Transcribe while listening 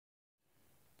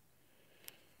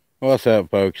What's up,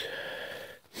 folks?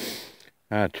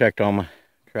 I checked all my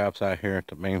traps out here at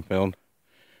the bean field.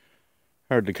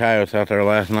 Heard the coyotes out there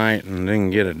last night and didn't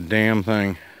get a damn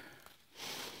thing.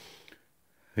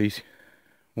 These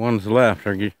ones left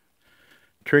are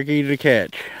tricky to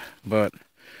catch, but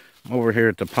I'm over here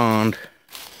at the pond.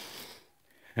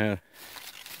 I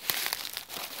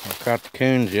caught the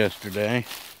coons yesterday.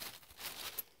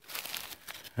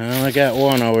 I only got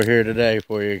one over here today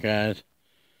for you guys.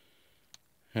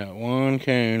 Got one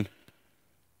coon.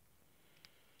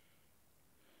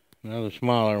 Another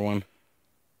smaller one.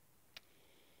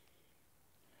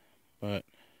 But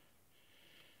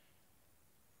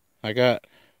I got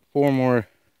 4 more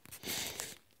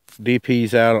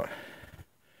DPs out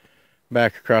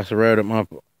back across the road at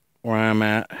where I'm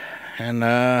at.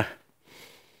 And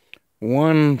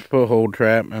 1 foothold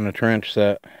trap and a trench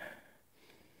set.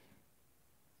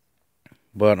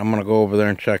 But I'm going to go over there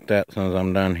and check that as soon as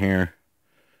I'm done here.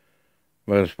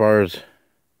 But as far as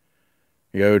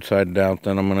yotes, I doubt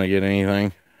that I'm going to get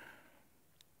anything.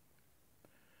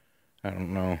 I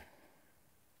don't know.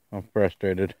 I'm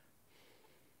frustrated.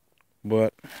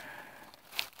 But at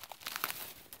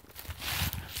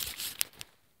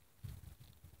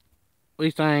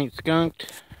least I ain't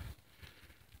skunked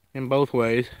in both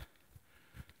ways.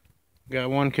 Got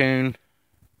 1 coon.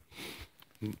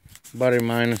 Buddy of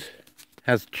mine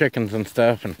has chickens and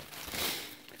stuff, and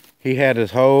he had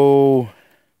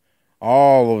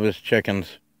all of his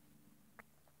chickens.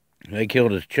 They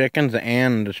killed his chickens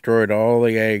and destroyed all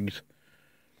the eggs.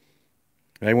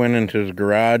 They went into his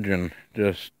garage and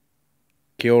just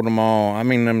killed them all. I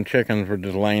mean, them chickens were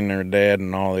just laying there dead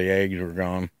and all the eggs were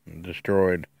gone and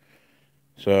destroyed.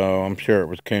 So I'm sure it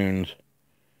was coons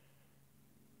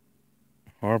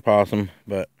or possum,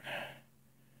 but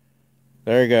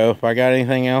there you go. If I got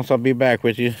anything else, I'll be back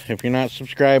with you. If you're not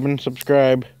subscribing,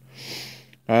 subscribe.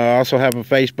 I also have a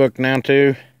Facebook now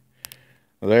too.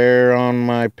 There on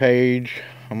my page,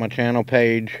 on my channel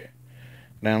page,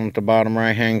 down at the bottom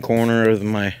right hand corner of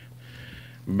my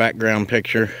background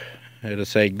picture, it'll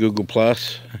say Google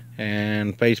Plus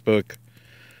and Facebook.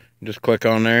 Just click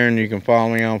on there and you can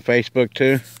follow me on Facebook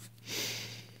too.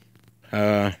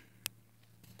 I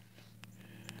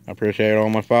appreciate all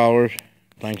my followers.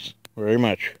 Thanks very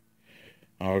much.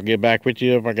 I'll get back with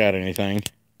you if I got anything.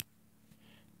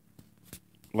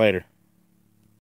 Later.